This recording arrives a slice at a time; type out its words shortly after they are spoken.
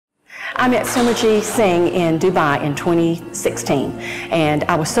I met Simerjeet Singh in Dubai in 2016, and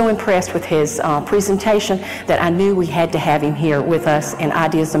I was so impressed with his presentation that I knew we had to have him here with us in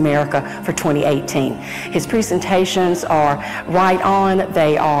Ideas America for 2018. His presentations are right on,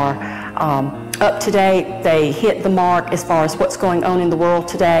 they are up to date, they hit the mark as far as what's going on in the world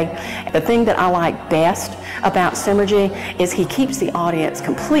today. The thing that I like best about Simerjeet is he keeps the audience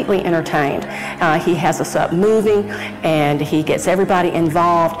completely entertained. He has us up moving, and he gets everybody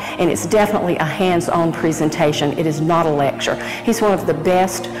involved, and it's definitely a hands-on presentation. It is not a lecture. He's one of the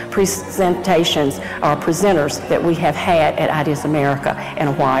best presentations or presenters that we have had at Ideas America in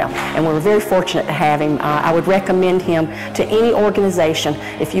a while, and we're very fortunate to have him. I would recommend him to any organization.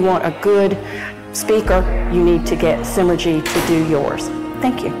 If you want a good speaker, you need to get Simerjeet to do yours.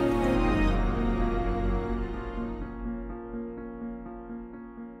 Thank you.